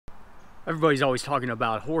Everybody's always talking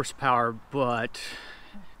about horsepower, but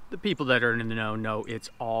the people that are in the know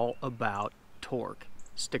it's all about torque.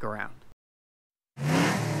 Stick around.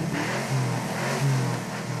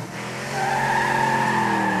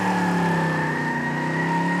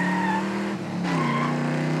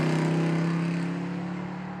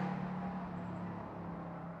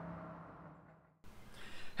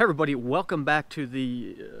 Hey everybody, welcome back to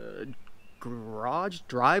the garage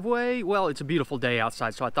driveway. Well, it's a beautiful day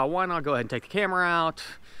outside, so I thought, why not go ahead and take the camera out.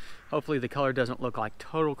 Hopefully the color doesn't look like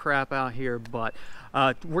total crap out here, but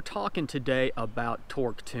we're talking today about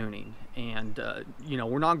torque tuning. And you know,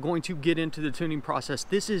 we're not going to get into the tuning process.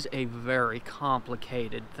 This is a very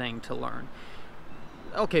complicated thing to learn.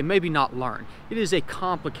 Okay, maybe not learn. It is a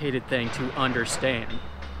complicated thing to understand.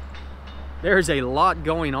 There's a lot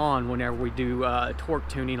going on whenever we do torque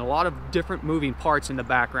tuning, a lot of different moving parts in the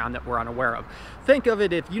background that we're unaware of. Think of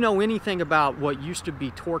it, if you know anything about what used to be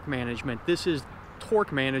torque management, this is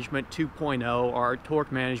torque management 2.0, or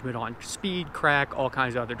torque management on speed, crack, all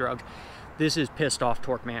kinds of other drugs. This is pissed off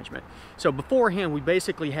torque management. So beforehand, we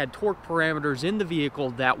basically had torque parameters in the vehicle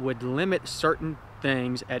that would limit certain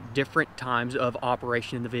things at different times of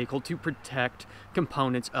operation in the vehicle to protect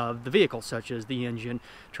components of the vehicle, such as the engine,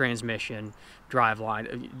 transmission,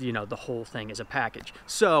 driveline, you know, the whole thing as a package.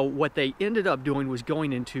 So what they ended up doing was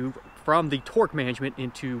going into, from the torque management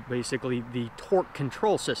into basically the torque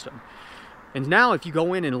control system. And now if you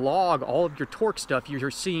go in and log all of your torque stuff,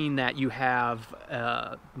 you're seeing that you have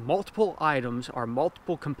multiple items or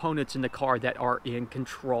multiple components in the car that are in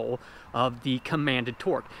control of the commanded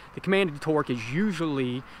torque. The commanded torque is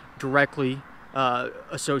usually directly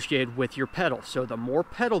associated with your pedal. So the more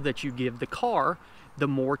pedal that you give the car, the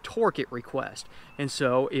more torque it requests. And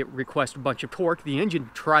so it requests a bunch of torque. The engine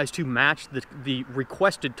tries to match the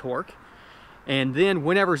requested torque. And then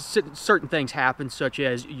whenever certain things happen, such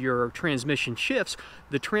as your transmission shifts,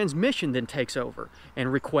 the transmission then takes over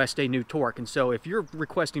and requests a new torque. And so if you're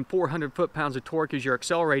requesting 400 foot-pounds of torque as you're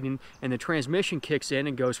accelerating and the transmission kicks in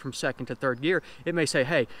and goes from second to third gear, it may say,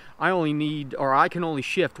 hey, I only need, or I can only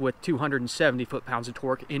shift with 270 foot-pounds of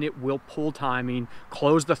torque, and it will pull timing,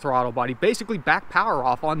 close the throttle body, basically back power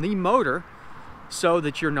off on the motor so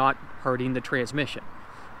that you're not hurting the transmission.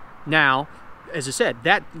 Now, as I said,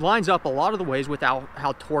 that lines up a lot of the ways with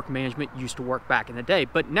how torque management used to work back in the day.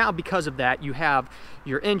 But now, because of that, you have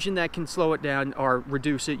your engine that can slow it down or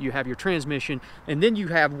reduce it, you have your transmission, and then you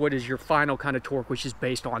have what is your final kind of torque, which is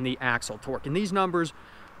based on the axle torque. And these numbers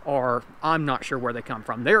are, I'm not sure where they come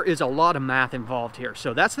from. There is a lot of math involved here.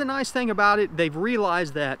 So that's the nice thing about it. They've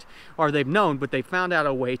realized that, or they've known, but they found out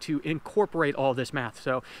a way to incorporate all this math.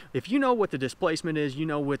 So if you know what the displacement is, you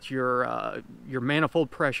know what your manifold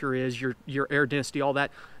pressure is, your air density, all that,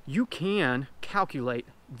 you can calculate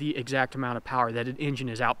the exact amount of power that an engine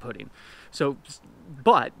is outputting. So,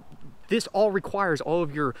 but this all requires all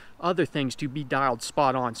of your other things to be dialed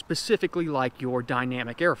spot on, specifically like your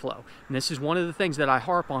dynamic airflow. And this is one of the things that I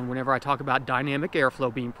harp on whenever I talk about dynamic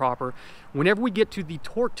airflow being proper. Whenever we get to the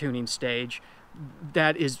torque tuning stage,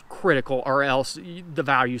 that is critical, or else the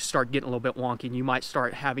values start getting a little bit wonky and you might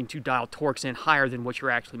start having to dial torques in higher than what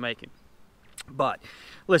you're actually making. But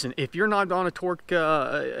listen, if you're not on a torque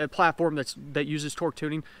platform that uses torque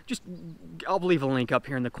tuning, just, I'll leave a link up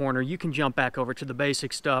here in the corner. You can jump back over to the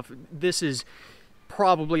basic stuff. This is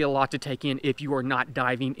probably a lot to take in if you are not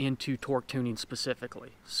diving into torque tuning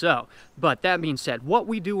specifically. So, but that being said, what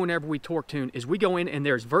we do whenever we torque tune is we go in and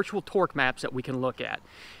there's virtual torque maps that we can look at.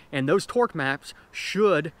 And those torque maps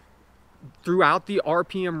should, throughout the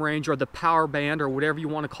RPM range or the power band or whatever you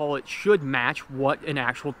want to call it, should match what an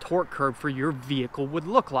actual torque curve for your vehicle would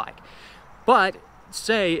look like. But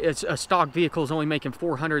say it's a stock vehicle is only making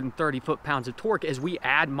 430 foot-pounds of torque, as we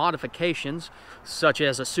add modifications such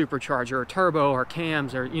as a supercharger or turbo or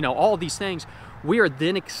cams or, you know, all these things, we are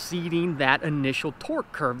then exceeding that initial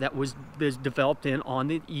torque curve that was developed in on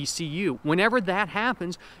the ECU. Whenever that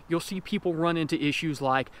happens, you'll see people run into issues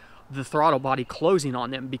like the throttle body closing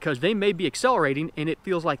on them because they may be accelerating and it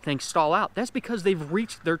feels like things stall out. That's because they've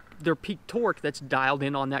reached their peak torque that's dialed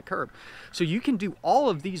in on that curve. So you can do all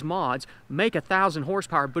of these mods, make 1,000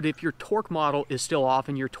 horsepower, but if your torque model is still off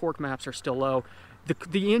and your torque maps are still low,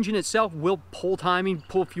 the engine itself will pull timing,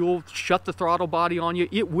 pull fuel, shut the throttle body on you.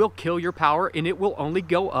 It will kill your power, and it will only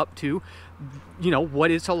go up to, you know, what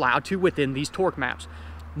it's allowed to within these torque maps.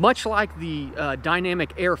 Much like the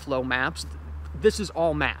dynamic airflow maps, this is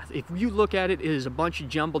all math. If you look at it, it is a bunch of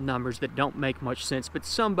jumbled numbers that don't make much sense, but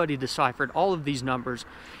somebody deciphered all of these numbers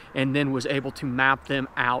and then was able to map them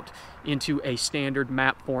out into a standard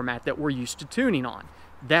map format that we're used to tuning on.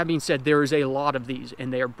 That being said, there is a lot of these,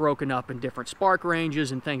 and they are broken up in different spark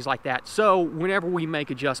ranges and things like that. So whenever we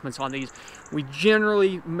make adjustments on these, we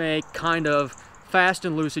generally make kind of fast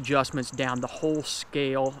and loose adjustments down the whole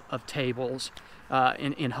scale of tables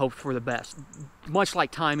in hope for the best. Much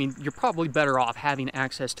like timing, you're probably better off having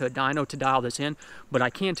access to a dyno to dial this in, but I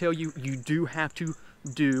can tell you, you do have to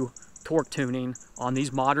do torque tuning on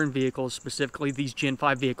these modern vehicles, specifically these Gen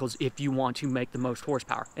 5 vehicles, if you want to make the most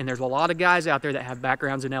horsepower. And there's a lot of guys out there that have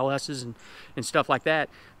backgrounds in LSs and stuff like that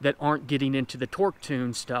that aren't getting into the torque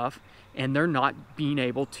tune stuff, and they're not being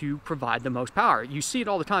able to provide the most power. You see it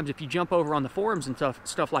all the time. If you jump over on the forums and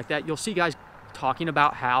stuff like that, you'll see guys talking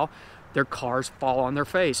about how their cars fall on their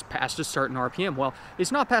face past a certain RPM. Well,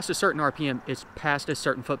 it's not past a certain RPM, it's past a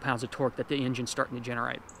certain foot-pounds of torque that the engine's starting to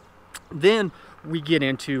generate. Then we get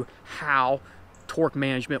into how torque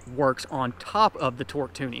management works on top of the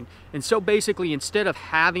torque tuning. And so basically, instead of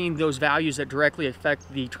having those values that directly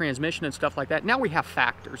affect the transmission and stuff like that, now we have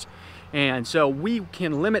factors. And so we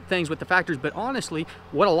can limit things with the factors, but honestly,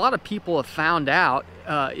 what a lot of people have found out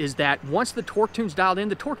is that once the torque tune's dialed in,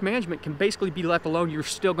 the torque management can basically be left alone. You're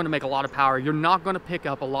still gonna make a lot of power. You're not gonna pick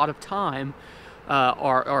up a lot of time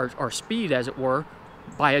or speed, as it were,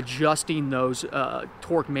 by adjusting those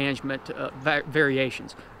torque management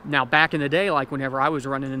variations. Now, back in the day, like whenever I was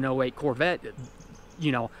running an 08 Corvette,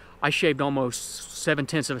 you know, I shaved almost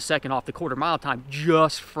 0.7 of a second off the quarter-mile time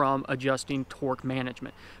just from adjusting torque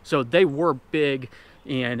management. So they were big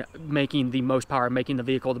in making the most power, making the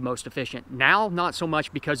vehicle the most efficient. Now, not so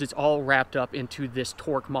much, because it's all wrapped up into this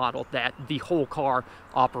torque model that the whole car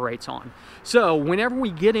operates on. So whenever we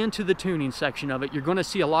get into the tuning section of it, you're gonna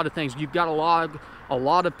see a lot of things. You've got a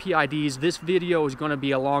lot of PIDs. This video is gonna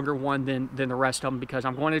be a longer one than the rest of them, because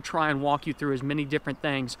I'm going to try and walk you through as many different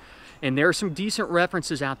things. And there are some decent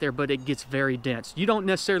references out there, but it gets very dense. You don't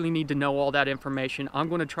necessarily need to know all that information. I'm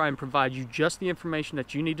going to try and provide you just the information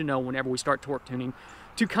that you need to know whenever we start torque tuning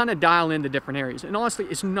to kind of dial in the different areas. And honestly,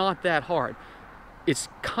 it's not that hard. It's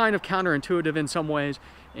kind of counterintuitive in some ways,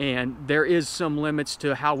 and there is some limits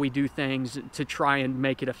to how we do things to try and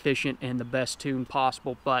make it efficient and the best tune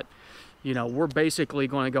possible. But you know, we're basically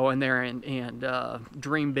going to go in there and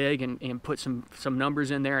dream big and put some numbers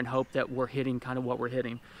in there and hope that we're hitting kind of what we're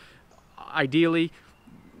hitting. Ideally,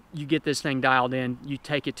 you get this thing dialed in, you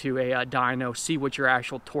take it to a dyno, see what your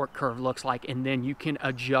actual torque curve looks like, and then you can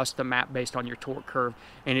adjust the map based on your torque curve,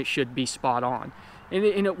 and it should be spot on. And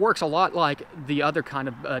it works a lot like the other kind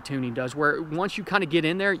of tuning does, where once you kind of get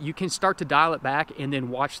in there, you can start to dial it back and then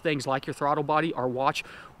watch things like your throttle body, or watch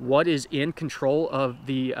what is in control of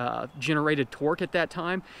the generated torque at that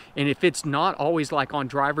time. And if it's not always like on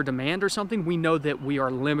driver demand or something, we know that we are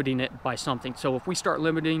limiting it by something. So if we start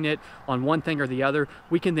limiting it on one thing or the other,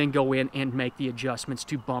 we can then go in and make the adjustments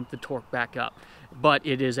to bump the torque back up. But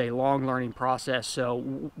it is a long learning process,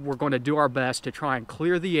 so we're going to do our best to try and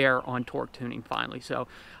clear the air on torque tuning finally. So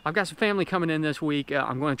I've got some family coming in this week.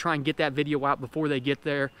 I'm going to try and get that video out before they get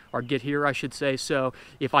there, or get here, I should say. So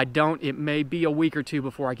if I don't, it may be a week or two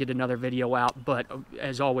before I get another video out. But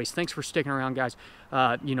as always, thanks for sticking around, guys.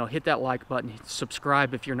 You know, hit that like button,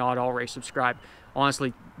 subscribe if you're not already subscribed.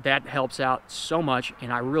 Honestly, that helps out so much,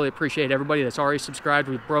 and I really appreciate everybody that's already subscribed.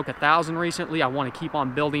 We broke 1,000 recently. I want to keep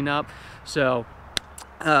on building up. So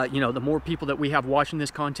you know, the more people that we have watching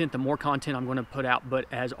this content, the more content I'm going to put out. But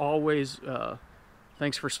as always,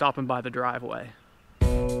 thanks for stopping by the driveway.